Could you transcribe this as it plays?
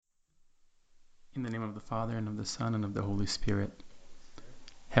In the name of the Father, and of the Son, and of the Holy Spirit.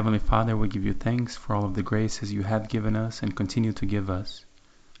 Heavenly Father, we give you thanks for all of the graces you have given us and continue to give us.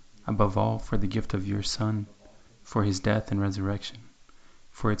 Above all, for the gift of your Son, for his death and resurrection,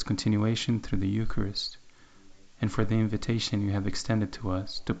 for its continuation through the Eucharist, and for the invitation you have extended to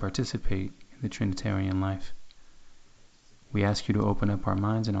us to participate in the Trinitarian life. We ask you to open up our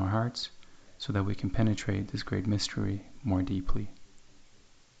minds and our hearts so that we can penetrate this great mystery more deeply.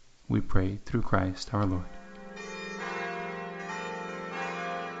 We pray through Christ our Lord.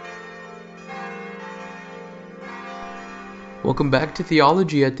 Welcome back to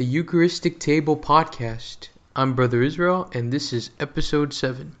Theology at the Eucharistic Table podcast. I'm Brother Israel, and this is episode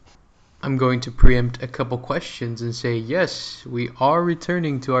 7. I'm going to preempt a couple questions and say, yes, we are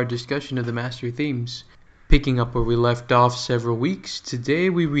returning to our discussion of the Master Themes. Picking up where we left off several weeks, today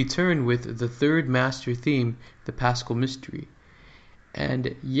we return with the third Master Theme, the Paschal Mystery.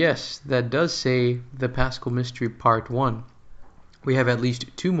 And yes, that does say the Paschal Mystery Part 1. We have at least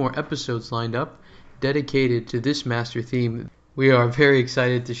 2 more episodes lined up dedicated to this Master Theme. We are very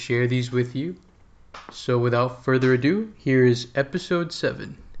excited to share these with you. So without further ado, here is episode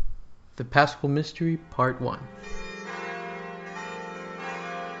 7, the Paschal Mystery Part 1.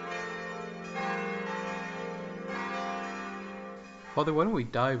 Father, why don't we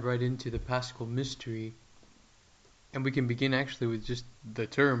dive right into the Paschal Mystery? And we can begin actually with just the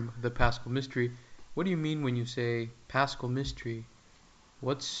term, the Paschal Mystery. What do you mean when you say Paschal Mystery?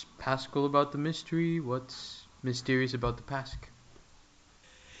 What's Paschal about the mystery? What's mysterious about the Pasch?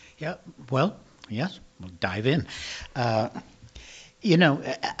 Yes, we'll dive in. I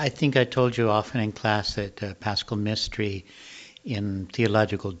think I told you often in class that Paschal Mystery in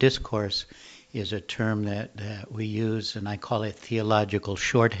theological discourse is a term that we use, and I call it theological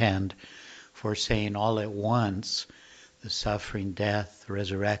shorthand for saying all at once the suffering, death,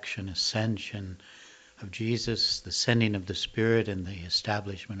 resurrection, ascension of Jesus, the sending of the Spirit, and the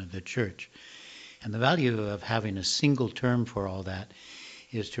establishment of the Church. And the value of having a single term for all that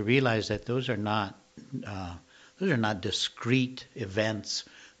is to realize that those are not discrete events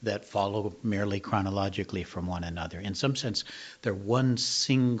that follow merely chronologically from one another. In some sense, they're one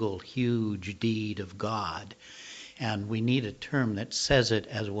single huge deed of God. And we need a term that says it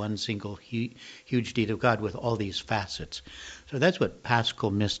as one single huge deed of God with all these facets. So that's what Paschal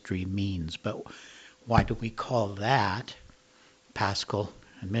Mystery means. But why do we call that Paschal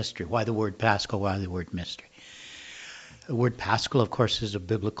and Mystery? Why the word Paschal? Why the word Mystery? The word Paschal, of course, is a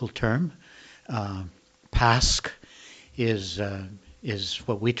biblical term. Pasch is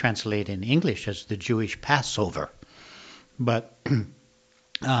what we translate in English as the Jewish Passover. But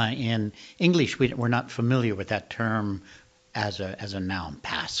in English, we're not familiar with that term as a noun,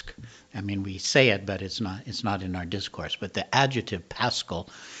 Pasch. I mean, we say it, but it's not in our discourse. But the adjective Paschal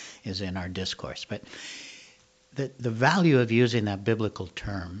is in our discourse. But the value of using that biblical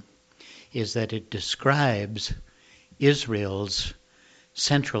term is that it describes Israel's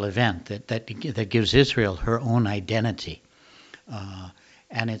central event that gives Israel her own identity,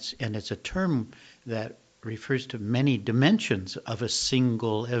 and it's a term that refers to many dimensions of a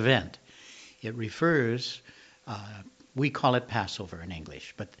single event. It refers, we call it Passover in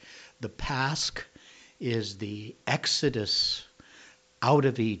English, but the Pasch is the exodus out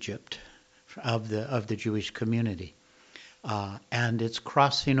of Egypt of the Jewish community, and it's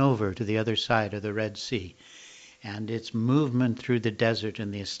crossing over to the other side of the Red Sea, and its movement through the desert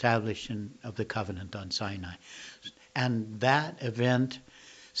and the establishment of the covenant on Sinai. And that event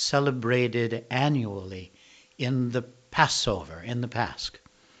celebrated annually in the Passover, in the Pasch.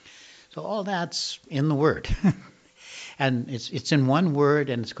 So all that's in the word. And it's in one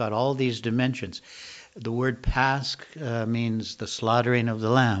word, and it's got all these dimensions. The word Pasch means the slaughtering of the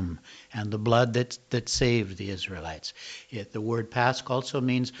lamb and the blood that saved the Israelites. The word Pasch also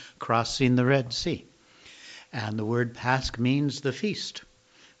means crossing the Red Sea. And the word Pasch means the feast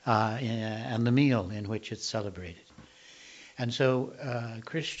and the meal in which it's celebrated. And so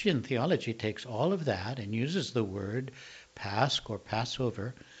Christian theology takes all of that and uses the word Pasch or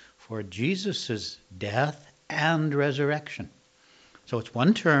Passover for Jesus' death and resurrection. So it's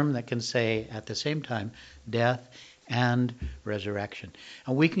one term that can say at the same time death and resurrection.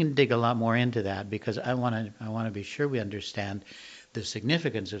 And we can dig a lot more into that because I want to be sure we understand the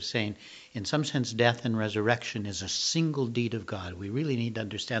significance of saying, in some sense, death and resurrection is a single deed of God. We really need to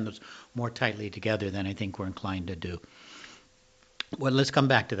understand those more tightly together than I think we're inclined to do. Well, let's come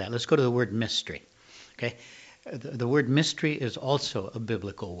back to that. Let's go to the word mystery. Okay, the word mystery is also a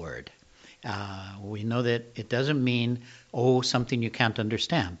biblical word. We know that it doesn't mean, something you can't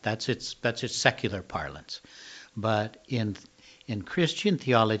understand. That's its secular parlance. But in In Christian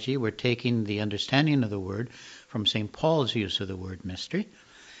theology, we're taking the understanding of the word from St. Paul's use of the word mystery.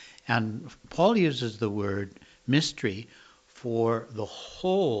 And Paul uses the word mystery for the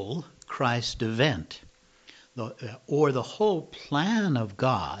whole Christ event, or the whole plan of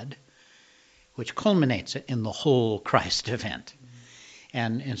God, which culminates in the whole Christ event.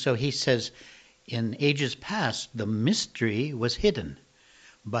 And so he says, in ages past, the mystery was hidden,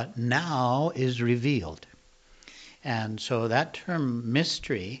 but now is revealed. And so that term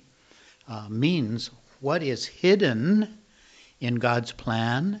mystery means what is hidden in God's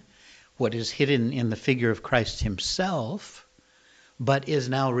plan, what is hidden in the figure of Christ himself, but is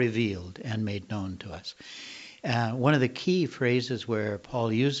now revealed and made known to us. One of the key phrases where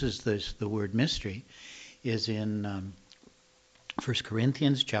Paul uses the word mystery is in 1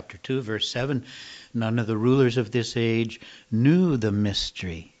 Corinthians chapter 2, verse 7. None of the rulers of this age knew the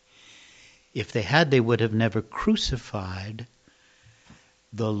mystery. If they had, they would have never crucified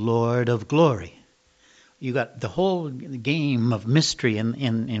the Lord of glory. You got the whole game of mystery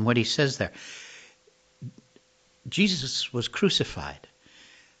in what he says there. Jesus was crucified.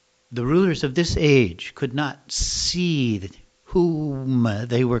 The rulers of this age could not see whom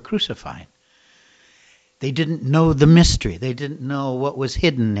they were crucifying. They didn't know the mystery. They didn't know what was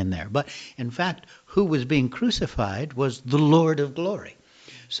hidden in there. But in fact, who was being crucified was the Lord of glory.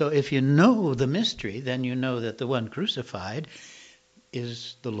 So if you know the mystery, then you know that the one crucified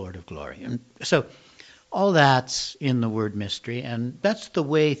is the Lord of glory. And so all that's in the word mystery, and that's the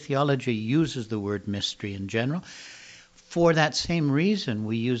way theology uses the word mystery in general. For that same reason,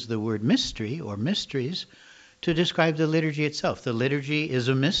 we use the word mystery or mysteries to describe the liturgy itself. The liturgy is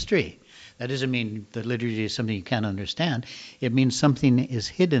a mystery. That doesn't mean the liturgy is something you can't understand. It means something is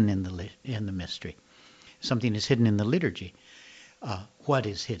hidden in the mystery. Something is hidden in the liturgy. What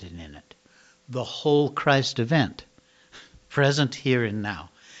is hidden in it? The whole Christ event, present here and now.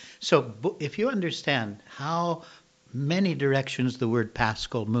 So if you understand how many directions the word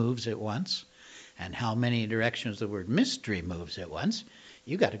Paschal moves at once, and how many directions the word mystery moves at once,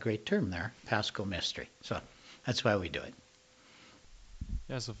 you got a great term there, Paschal mystery. So that's why we do it.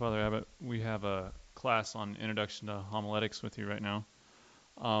 Yeah, so Father Abbott, we have a class on Introduction to Homiletics with you right now.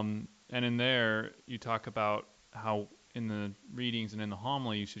 And in there, you talk about how in the readings and in the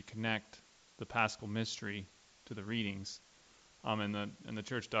homily, you should connect the Paschal mystery to the readings. And the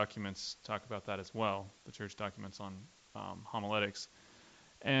church documents talk about that as well, the church documents on homiletics.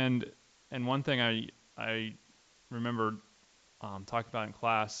 And one thing I remember talking about in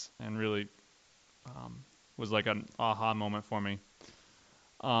class and really was like an aha moment for me,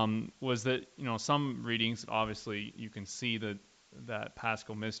 was that, some readings, obviously you can see that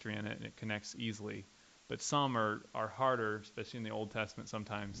Paschal mystery in it and it connects easily. But some are harder, especially in the Old Testament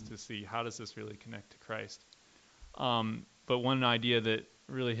sometimes, to see how does this really connect to Christ. But one idea that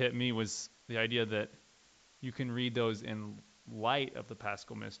really hit me was the idea that you can read those in light of the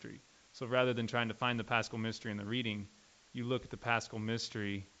Paschal mystery. So rather than trying to find the Paschal mystery in the reading, you look at the Paschal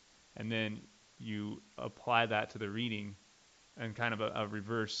mystery and then you apply that to the reading, and kind of a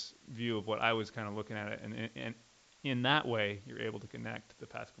reverse view of what I was kind of looking at it. And in that way, you're able to connect the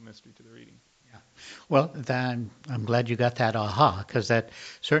Paschal mystery to the reading. Yeah. Well, then I'm glad you got that aha, because that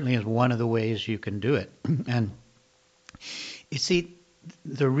certainly is one of the ways you can do it. And you see,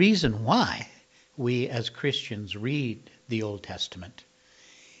 the reason why we as Christians read the Old Testament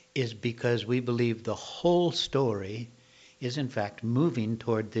is because we believe the whole story is in fact moving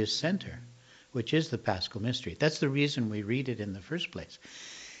toward this center, which is the Paschal mystery. That's the reason we read it in the first place.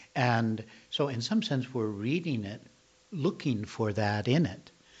 And so in some sense we're reading it, looking for that in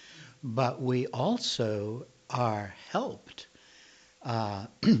it. But we also are helped by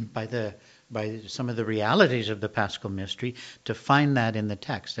some of the realities of the Paschal mystery to find that in the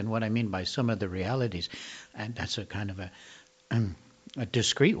text. And what I mean by some of the realities, and that's a kind of a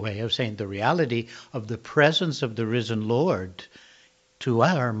discrete way of saying the reality of the presence of the risen Lord to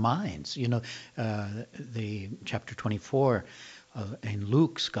our minds. The chapter 24 in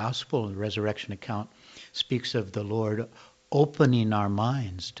Luke's Gospel, the resurrection account, speaks of the Lord opening our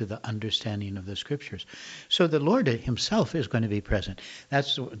minds to the understanding of the Scriptures. So the Lord himself is going to be present.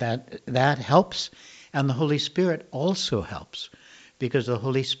 That helps, and the Holy Spirit also helps, because the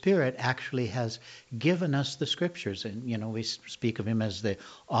Holy Spirit actually has given us the Scriptures, and we speak of him as the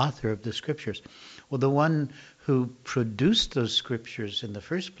author of the Scriptures. Well, the one who produced those Scriptures in the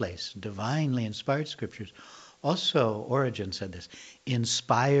first place, divinely inspired Scriptures, also, Origen said this,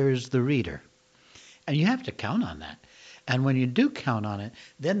 inspires the reader. And you have to count on that. And when you do count on it,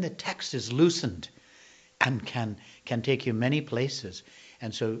 then the text is loosened and can take you many places.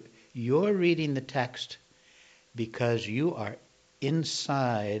 And so you're reading the text because you are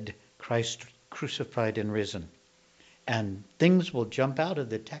inside Christ crucified and risen. And things will jump out of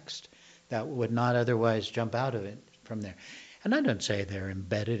the text that would not otherwise jump out of it from there. And I don't say they're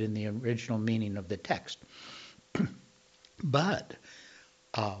embedded in the original meaning of the text, but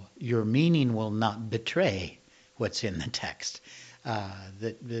your meaning will not betray what's in the text.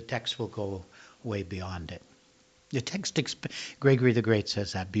 The text will go way beyond it. The text, Gregory the Great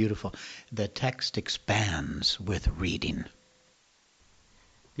says that, beautiful. The text expands with reading.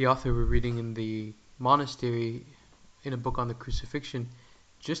 The author we're reading in the monastery in a book on the crucifixion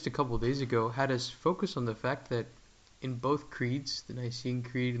just a couple of days ago had us focus on the fact that in both creeds, the Nicene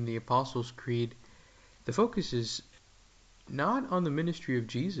Creed and the Apostles' Creed, the focus is not on the ministry of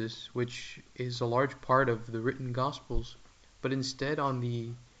Jesus, which is a large part of the written Gospels, but instead on the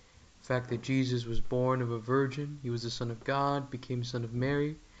fact that Jesus was born of a virgin, he was the Son of God, became Son of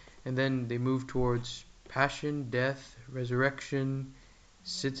Mary, and then they move towards passion, death, resurrection,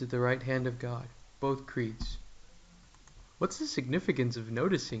 sits at the right hand of God, both creeds. What's the significance of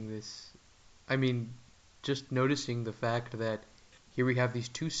noticing this? I mean, just noticing the fact that here we have these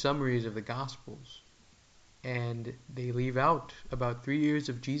two summaries of the Gospels, and they leave out about 3 years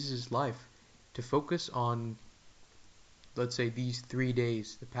of Jesus' life to focus on, let's say, these 3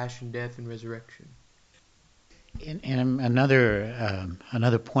 days, the passion, death, and resurrection. And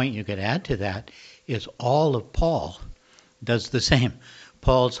another point you could add to that is all of Paul does the same.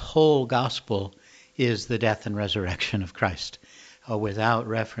 Paul's whole gospel is the death and resurrection of Christ, without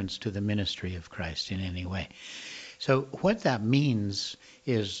reference to the ministry of Christ in any way. So what that means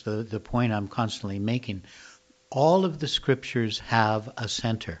is the point I'm constantly making. All of the scriptures have a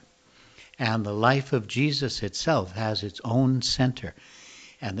center, and the life of Jesus itself has its own center.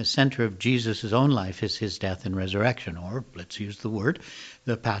 And the center of Jesus' own life is his death and resurrection, or let's use the word,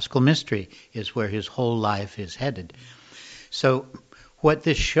 the Paschal mystery is where his whole life is headed. So what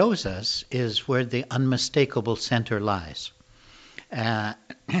this shows us is where the unmistakable center lies.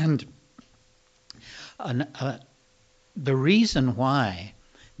 And the reason why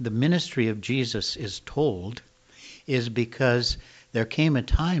the ministry of Jesus is told is because there came a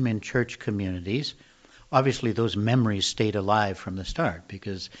time in church communities, obviously those memories stayed alive from the start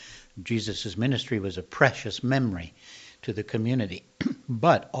because Jesus' ministry was a precious memory to the community.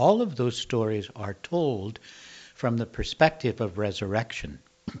 But all of those stories are told from the perspective of resurrection.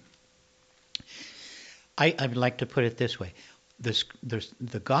 I would like to put it this way.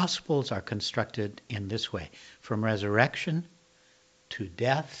 The Gospels are constructed in this way, from resurrection to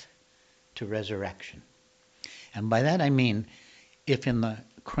death to resurrection. And by that I mean, if in the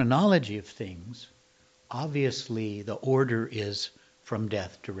chronology of things, obviously the order is from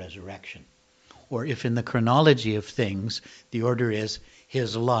death to resurrection. Or if in the chronology of things, the order is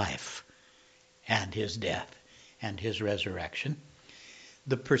his life and his death and his resurrection,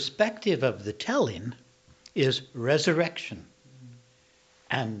 the perspective of the telling is resurrection.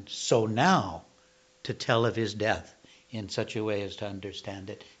 And so now to tell of his death in such a way as to understand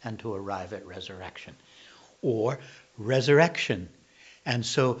it and to arrive at resurrection. Or resurrection, and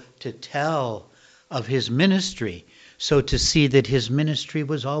so to tell of his ministry, so to see that his ministry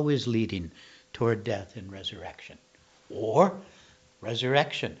was always leading toward death and resurrection. Or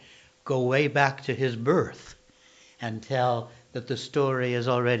resurrection, go way back to his birth and tell that the story is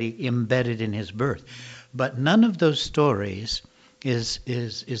already embedded in his birth. But none of those stories is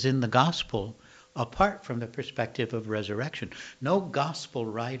in the gospel apart from the perspective of resurrection. No gospel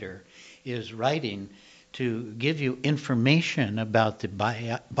writer is writing to give you information about the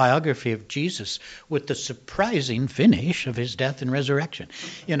biography of Jesus with the surprising finish of his death and resurrection.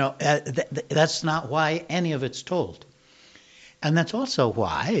 That's not why any of it's told. And that's also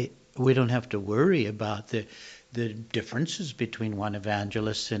why we don't have to worry about the differences between one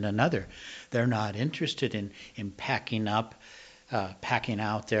evangelist and another. They're not interested in packing out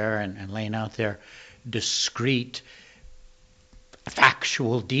there and laying out their discrete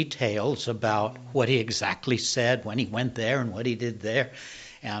factual details about what he exactly said when he went there and what he did there,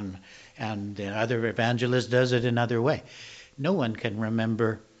 and the other evangelist does it another way. No one can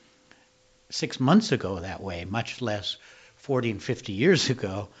remember 6 months ago that way, much less 40 and 50 years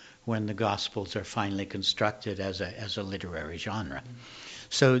ago when the Gospels are finally constructed as a literary genre.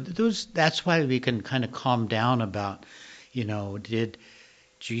 So that's why we can kind of calm down about, did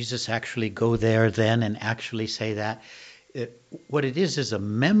Jesus actually go there then and actually say that? What it is a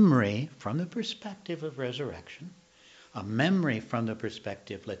memory from the perspective of resurrection, a memory from the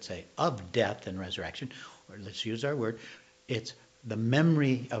perspective, let's say, of death and resurrection, or let's use our word, it's the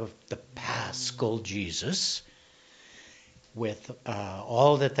memory of the Paschal Jesus, with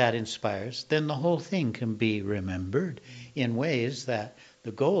all that inspires, then the whole thing can be remembered in ways that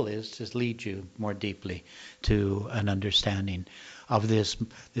the goal is to lead you more deeply to an understanding of this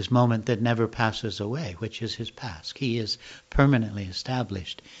moment that never passes away, which is his Pasch. He is permanently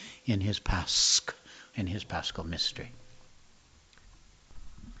established in his Pasch, in his Paschal mystery.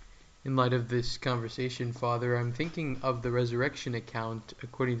 In light of this conversation, Father, I'm thinking of the resurrection account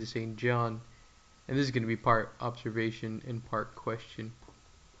according to St. John. And this is going to be part observation and part question.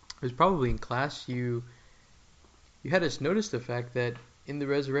 It was probably in class you had us notice the fact that in the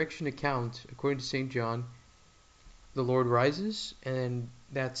resurrection account, according to St. John, the Lord rises, and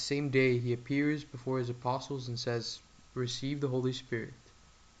that same day he appears before his apostles and says, receive the Holy Spirit.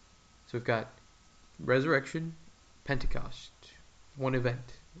 So we've got resurrection, Pentecost, one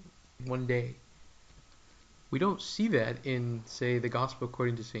event, one day. We don't see that in, say, the Gospel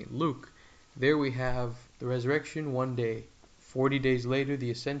according to St. Luke. There we have the resurrection, one day. 40 days later,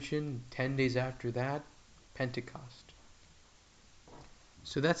 the ascension. 10 days after that, Pentecost.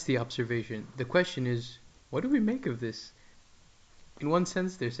 So that's the observation. The question is, what do we make of this? In one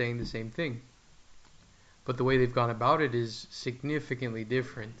sense, they're saying the same thing. But the way they've gone about it is significantly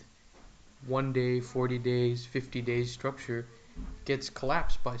different. 1 day, 40 days, 50 days structure gets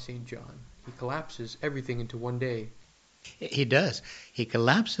collapsed by St. John. He collapses everything into 1 day. He does. He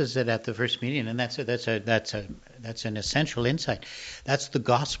collapses it at the first meeting, and that's an essential insight. That's the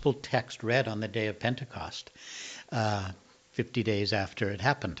gospel text read on the day of Pentecost, 50 days after it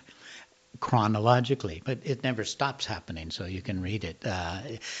happened, chronologically. But it never stops happening, so you can read it.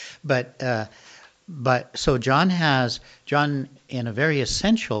 But so John in a very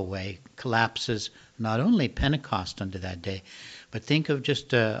essential way collapses not only Pentecost unto that day, but think of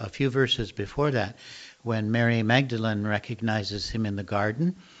just a few verses before that, when Mary Magdalene recognizes him in the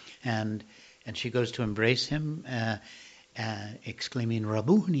garden, and she goes to embrace him, exclaiming,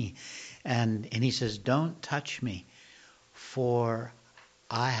 Rabboni, and he says, don't touch me, for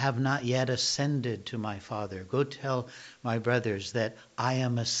I have not yet ascended to my Father. Go tell my brothers that I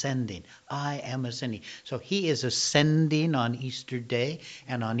am ascending. I am ascending. So he is ascending on Easter Day,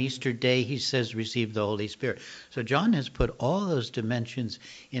 and on Easter Day he says, receive the Holy Spirit. So John has put all those dimensions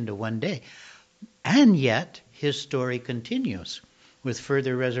into 1 day. And yet, his story continues with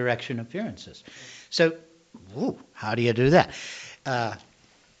further resurrection appearances. So, how do you do that? And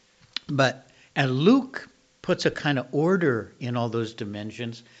Luke puts a kind of order in all those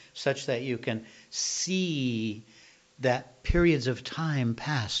dimensions such that you can see that periods of time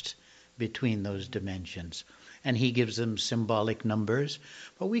passed between those dimensions. And he gives them symbolic numbers.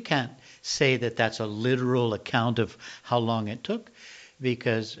 But we can't say that that's a literal account of how long it took,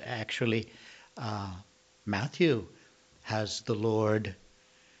 because actually Matthew has the Lord.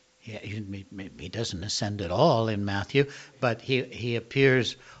 He doesn't ascend at all in Matthew, but he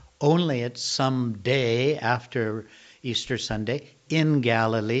appears only at some day after Easter Sunday in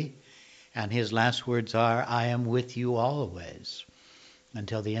Galilee, and his last words are, I am with you always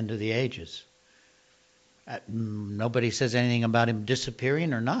until the end of the ages. Nobody says anything about him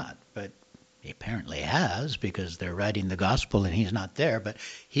disappearing or not, but he apparently has, because they're writing the gospel and he's not there, but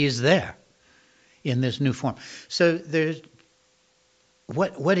he's there in this new form. So there's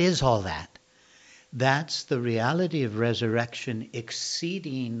what is all that? That's the reality of resurrection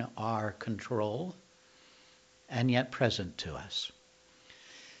exceeding our control and yet present to us.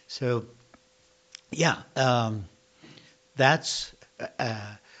 So, that's.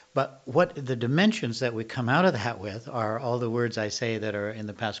 But what the dimensions that we come out of that with are all the words I say that are in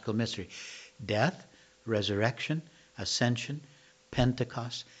the Paschal mystery: death, resurrection, ascension,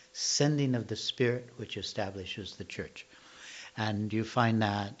 Pentecost, sending of the Spirit, which establishes the church. And you find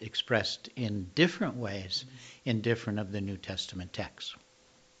that expressed in different ways in different of the New Testament texts.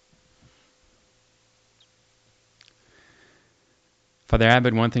 Father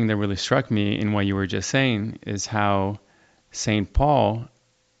Abbott, one thing that really struck me in what you were just saying is how St. Paul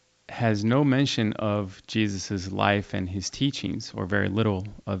has no mention of Jesus' life and his teachings, or very little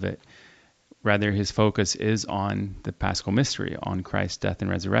of it. Rather, his focus is on the Paschal mystery, on Christ's death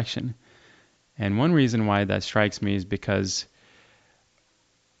and resurrection. And one reason why that strikes me is because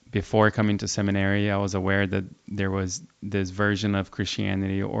before coming to seminary, I was aware that there was this version of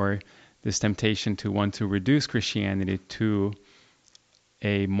Christianity, or this temptation to want to reduce Christianity to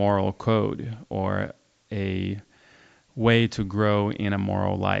a moral code or a way to grow in a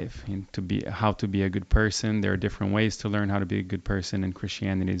moral life, and how to be a good person. There are different ways to learn how to be a good person, and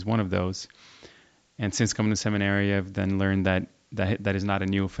Christianity is one of those. And since coming to seminary, I've then learned that is not a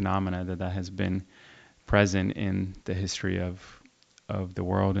new phenomena, that has been present in the history of the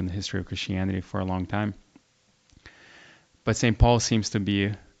world and the history of Christianity for a long time. But St. Paul seems to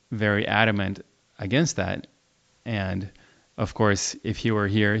be very adamant against that. And of course, if he were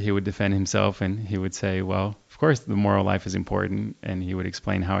here, he would defend himself and he would say, well, of course, the moral life is important. And he would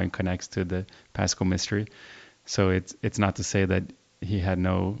explain how it connects to the Paschal mystery. So it's not to say that he had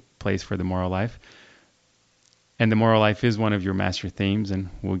no place for the moral life. And the moral life is one of your master themes, and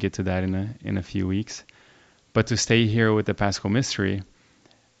we'll get to that in a few weeks. But to stay here with the Paschal mystery,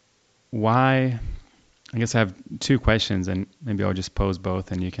 why? I guess I have two questions, and maybe I'll just pose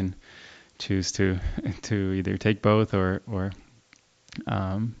both, and you can choose to either take both or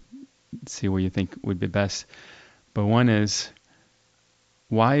see what you think would be best. But one is,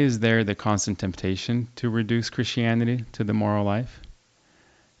 why is there the constant temptation to reduce Christianity to the moral life?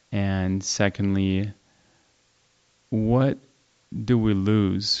 And secondly, what do we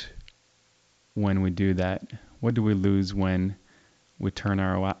lose when we do that? What do we lose when we turn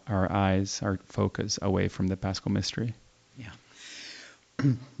our eyes, our focus away from the Paschal mystery? Yeah.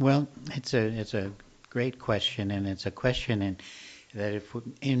 Well, it's a great question, and it's a question that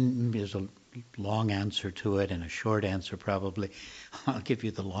there's a long answer to it and a short answer probably. I'll give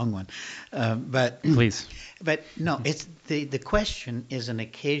you the long one, but please. But no, it's the question is an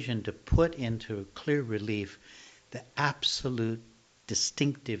occasion to put into clear relief the absolute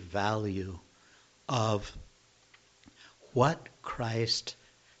distinctive value of what Christ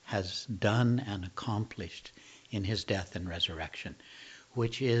has done and accomplished in his death and resurrection,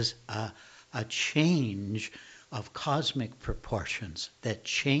 which is a change of cosmic proportions that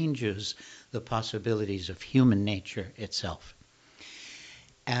changes the possibilities of human nature itself.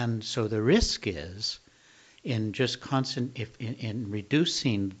 And so the risk is in just in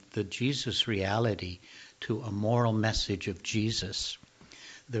reducing the Jesus reality to a moral message of Jesus.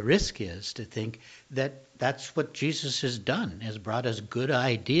 The risk is to think that that's what Jesus has done, has brought us good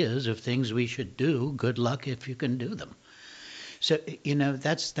ideas of things we should do. Good luck if you can do them. So,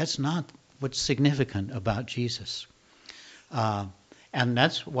 that's not what's significant about Jesus. And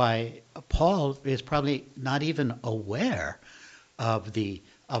that's why Paul is probably not even aware of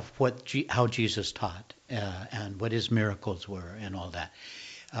how Jesus taught and what his miracles were and all that.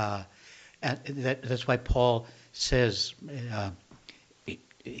 And that's why Paul says,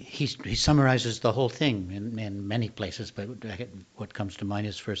 he summarizes the whole thing in many places, but what comes to mind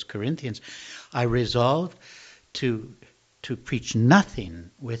is 1 Corinthians. I resolve to preach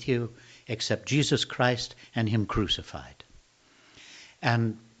nothing with you except Jesus Christ and him crucified.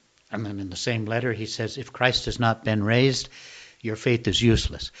 And then in the same letter he says, if Christ has not been raised, your faith is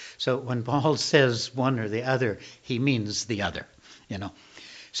useless. So when Paul says one or the other, he means the other,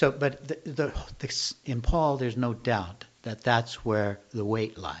 So, but in Paul, there's no doubt that that's where the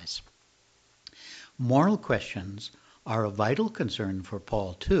weight lies. Moral questions are a vital concern for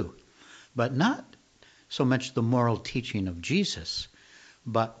Paul too, but not so much the moral teaching of Jesus,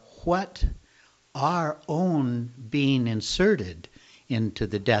 but what our own being inserted into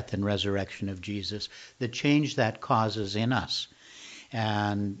the death and resurrection of Jesus, the change that causes in us.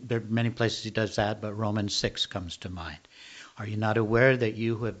 And there are many places he does that, but Romans 6 comes to mind. Are you not aware that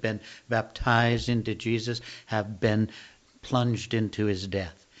you who have been baptized into Jesus have been plunged into his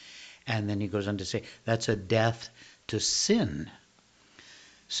death? And then he goes on to say, that's a death to sin.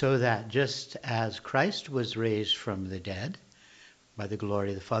 So that just as Christ was raised from the dead by the glory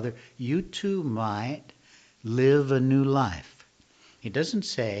of the Father, you too might live a new life. He doesn't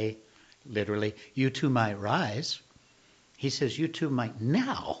say, literally, you too might rise. He says, you too might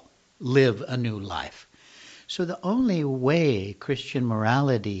now live a new life. So the only way Christian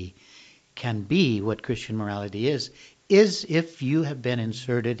morality can be what Christian morality is if you have been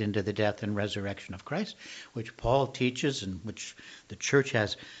inserted into the death and resurrection of Christ, which Paul teaches and which the church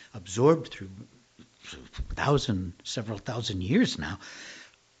has absorbed through several thousand years now,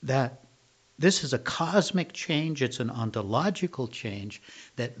 that this is a cosmic change, it's an ontological change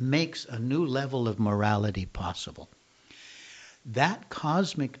that makes a new level of morality possible. That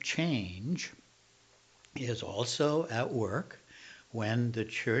cosmic change is also at work when the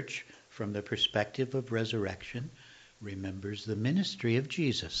church, from the perspective of resurrection, remembers the ministry of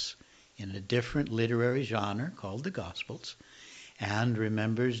Jesus in a different literary genre called the Gospels, and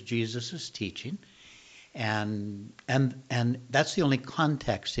remembers Jesus' teaching. And that's the only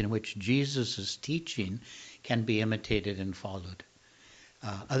context in which Jesus' teaching can be imitated and followed.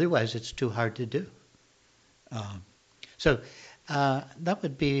 Otherwise, it's too hard to do. So that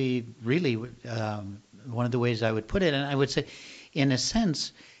would be really one of the ways I would put it. And I would say, in a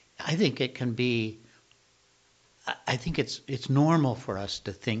sense, I think it can be. I think it's normal for us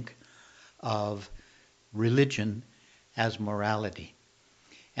to think of religion as morality.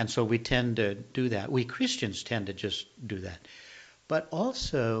 And so we tend to do that. We Christians tend to just do that. But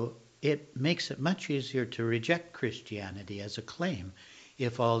also, it makes it much easier to reject Christianity as a claim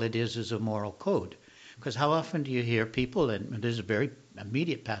if all it is a moral code. Because how often do you hear people, and this is a very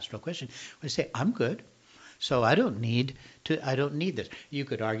immediate pastoral question, they say, I'm good, so I don't need this. You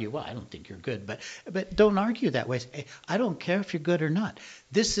could argue, well, I don't think you're good, but don't argue that way. Say, I don't care if you're good or not.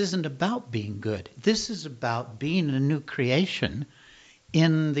 This isn't about being good. This is about being a new creation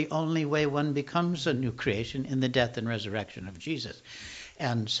in the only way one becomes a new creation, in the death and resurrection of Jesus.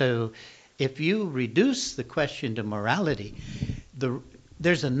 And so if you reduce the question to morality,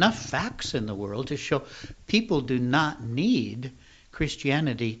 there's enough facts in the world to show people do not need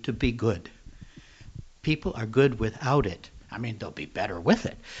Christianity to be good. People are good without it. I mean, they'll be better with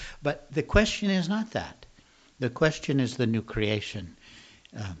it. But the question is not that. The question is the new creation.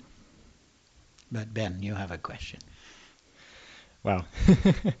 But Ben, you have a question. Wow.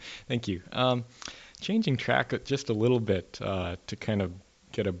 Thank you. Changing track just a little bit to kind of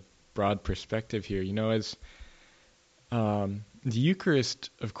get a broad perspective here. You know, as the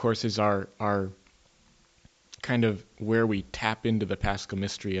Eucharist, of course, is our kind of where we tap into the Paschal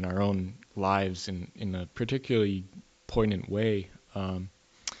mystery in our own lives in a particularly poignant way.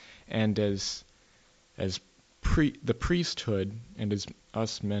 And as the priesthood, and as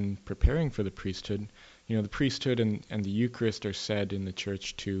us men preparing for the priesthood, you know, the priesthood and the Eucharist are said in the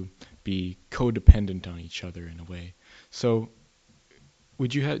Church to be codependent on each other in a way. So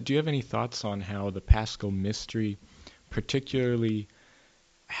do you have any thoughts on how the Paschal mystery particularly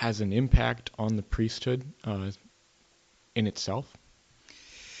has an impact on the priesthood in itself?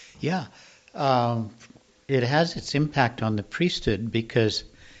 Yeah. It has its impact on the priesthood because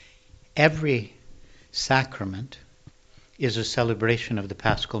every sacrament is a celebration of the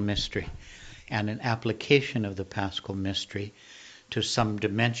Paschal mystery and an application of the Paschal mystery to some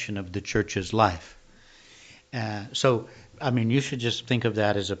dimension of the Church's life. So, I mean, you should just think of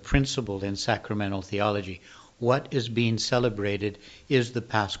that as a principle in sacramental theology. What is being celebrated is the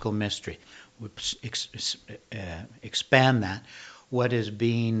Paschal mystery. Expand that. What is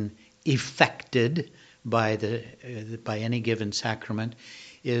being effected by any given sacrament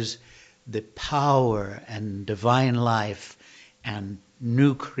is the power and divine life and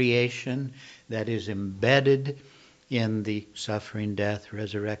new creation that is embedded in the suffering, death,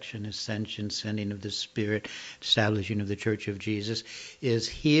 resurrection, ascension, sending of the Spirit, establishing of the Church of Jesus, is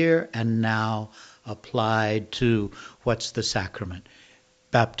here and now applied to what's the sacrament?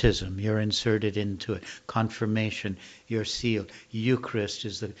 Baptism, you're inserted into it. Confirmation, you're sealed. Eucharist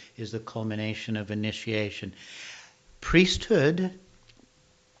is the culmination of initiation. Priesthood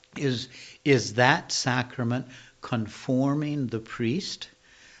is that sacrament conforming the priest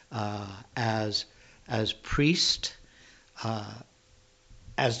as priest,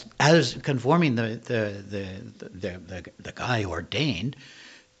 as conforming the guy ordained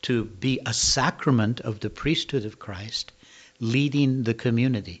to be a sacrament of the priesthood of Christ, leading the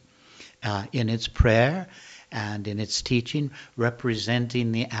community in its prayer and in its teaching,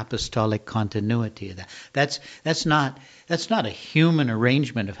 representing the apostolic continuity of that. That's not a human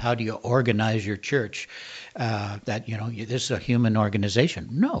arrangement of how do you organize your church. That this is a human organization.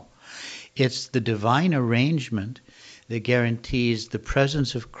 No, it's the divine arrangement that guarantees the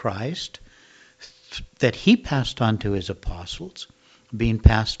presence of Christ that He passed on to His apostles, being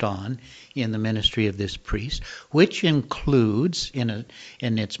passed on in the ministry of this priest, which includes in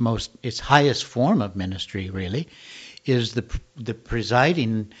its highest form of ministry really is the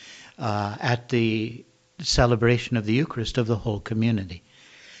presiding at the celebration of the Eucharist of the whole community.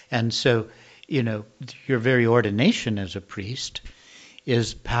 And so, your very ordination as a priest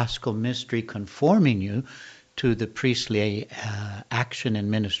is Paschal mystery conforming you to the priestly action and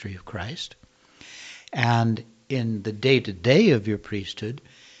ministry of Christ. And in the day-to-day of your priesthood,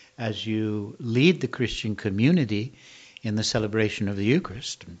 as you lead the Christian community in the celebration of the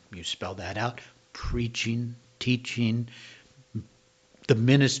Eucharist, you spell that out, preaching, teaching, the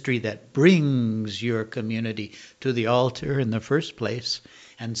ministry that brings your community to the altar in the first place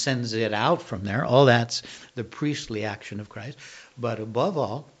and sends it out from there, all that's the priestly action of Christ. But above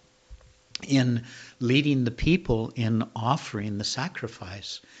all, in leading the people in offering the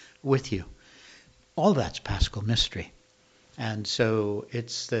sacrifice with you. All that's Paschal mystery. And so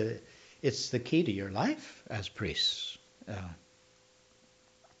it's the key to your life as priests.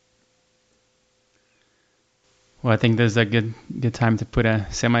 Well, I think there's a good time to put a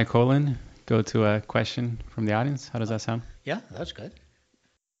semicolon, go to a question from the audience. How does that sound? Yeah, that's good.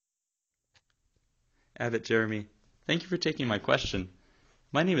 Abbot Jeremy, thank you for taking my question.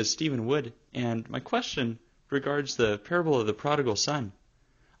 My name is Stephen Wood, and my question regards the parable of the prodigal son.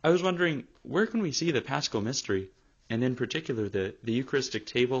 I was wondering, where can we see the Paschal Mystery, and in particular the Eucharistic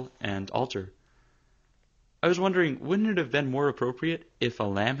table and altar? I was wondering, wouldn't it have been more appropriate if a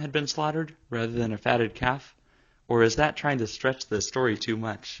lamb had been slaughtered rather than a fatted calf? Or is that trying to stretch the story too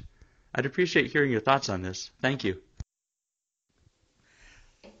much? I'd appreciate hearing your thoughts on this. Thank you.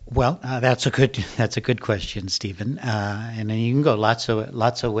 Well, that's a good question, Stephen, and you can go lots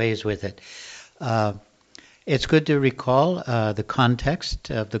of ways with it. It's good to recall the context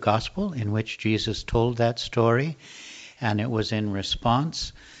of the gospel in which Jesus told that story, and it was in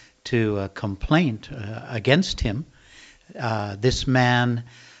response to a complaint against him. This man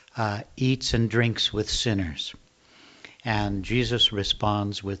eats and drinks with sinners, and Jesus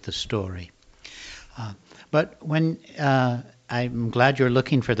responds with the story. But when I'm glad you're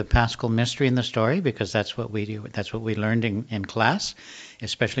looking for the Paschal mystery in the story, because that's what we do. That's what we learned in class,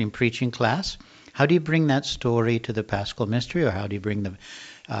 especially in preaching class. How do you bring that story to the Paschal mystery, or how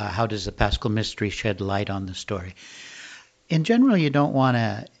does the Paschal mystery shed light on the story? In general, you don't want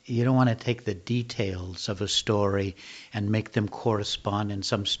to take the details of a story and make them correspond in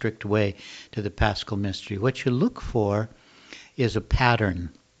some strict way to the Paschal mystery. What you look for is a pattern,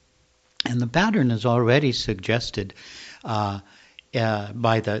 and the pattern is already suggested by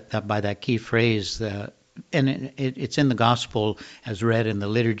that key phrase, and it's in the gospel as read in the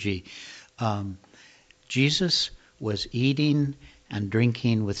liturgy. Jesus was eating and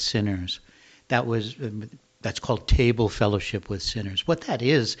drinking with sinners. That's called table fellowship with sinners. What that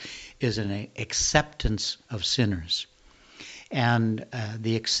is an acceptance of sinners. And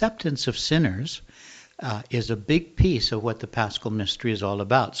the acceptance of sinners is a big piece of what the Paschal mystery is all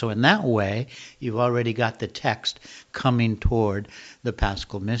about. So in that way, you've already got the text coming toward the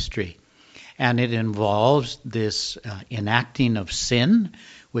Paschal mystery. And it involves this enacting of sin,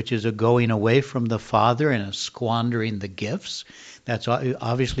 which is a going away from the Father and a squandering the gifts. That's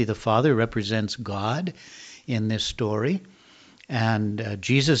obviously the Father represents God in this story. And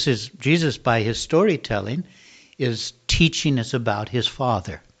Jesus, by his storytelling, is teaching us about his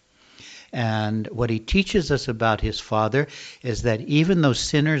Father. And what he teaches us about his Father is that even though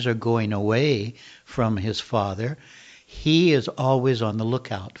sinners are going away from his Father, he is always on the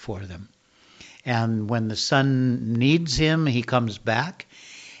lookout for them. And when the Son needs him, he comes back.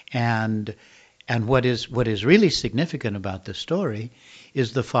 And what is really significant about the story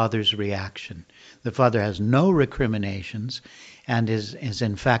is the Father's reaction. The Father has no recriminations and is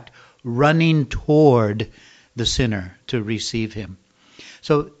in fact running toward the sinner to receive him.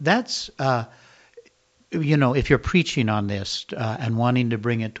 So that's, if you're preaching on this and wanting to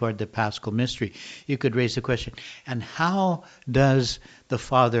bring it toward the Paschal mystery, you could raise the question, and how does the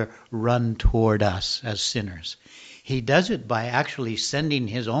Father run toward us as sinners? He does it by actually sending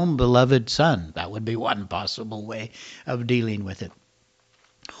his own beloved Son. That would be one possible way of dealing with it.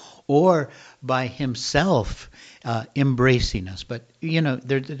 Or by himself embracing us. But,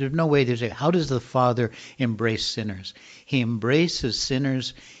 there's no way to say, how does the Father embrace sinners? He embraces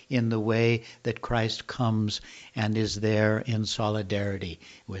sinners in the way that Christ comes and is there in solidarity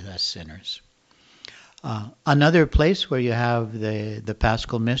with us sinners. Another place where you have the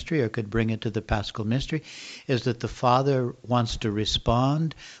Paschal mystery, or could bring it to the Paschal mystery, is that the Father wants to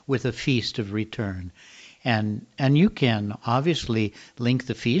respond with a feast of return. And you can obviously link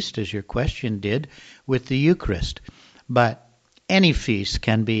the feast, as your question did, with the Eucharist. But any feast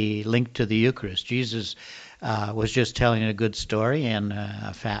can be linked to the Eucharist. Jesus was just telling a good story, and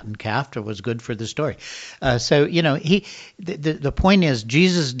a fattened calf was good for the story. The point is,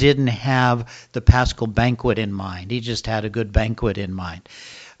 Jesus didn't have the Paschal banquet in mind. He just had a good banquet in mind.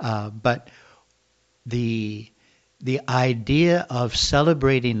 But the idea of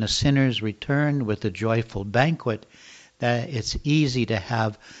celebrating the sinner's return with a joyful banquet, that it's easy to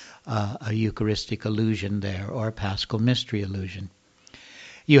have a Eucharistic allusion there, or a Paschal mystery allusion.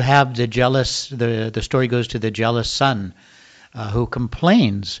 You have the story goes to the jealous son who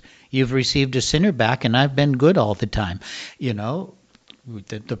complains, "You've received a sinner back and I've been good all the time."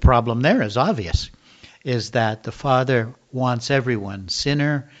 The problem there is obvious, is that the Father wants everyone,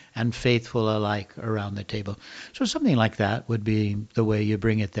 sinner and faithful alike, around the table. So something like that would be the way you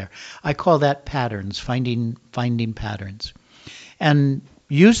bring it there. I call that patterns, finding patterns. And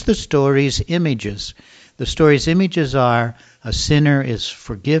use the story's images. The story's images are: a sinner is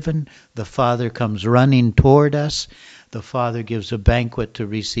forgiven, the Father comes running toward us, the Father gives a banquet to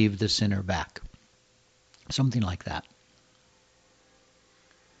receive the sinner back. Something like that.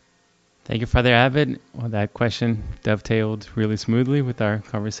 Thank you, Father Abbott. Well, that question dovetailed really smoothly with our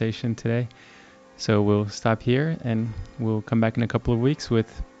conversation today. So we'll stop here, and we'll come back in a couple of weeks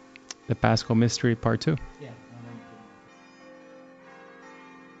with the Paschal Mystery Part 2. Yeah.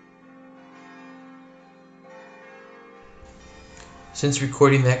 Since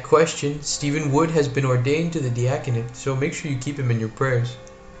recording that question, Stephen Wood has been ordained to the diaconate, so make sure you keep him in your prayers.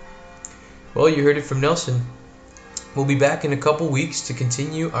 Well, you heard it from Nelson. We'll be back in a couple weeks to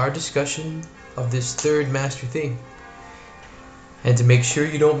continue our discussion of this third master theme. And to make sure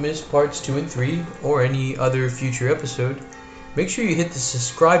you don't miss parts 2 and 3 or any other future episode, make sure you hit the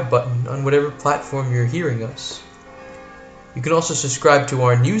subscribe button on whatever platform you're hearing us. You can also subscribe to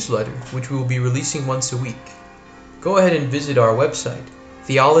our newsletter, which we will be releasing once a week. Go ahead and visit our website,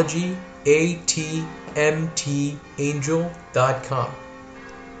 theologyatmtangel.com.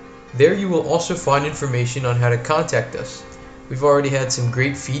 There you will also find information on how to contact us. We've already had some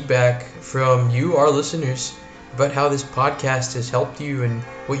great feedback from you, our listeners, about how this podcast has helped you and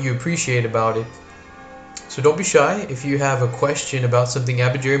what you appreciate about it. So don't be shy. If you have a question about something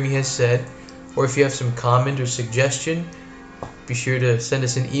Abba Jeremy has said, or if you have some comment or suggestion, be sure to send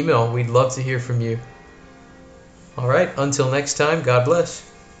us an email. We'd love to hear from you. Alright, until next time, God bless.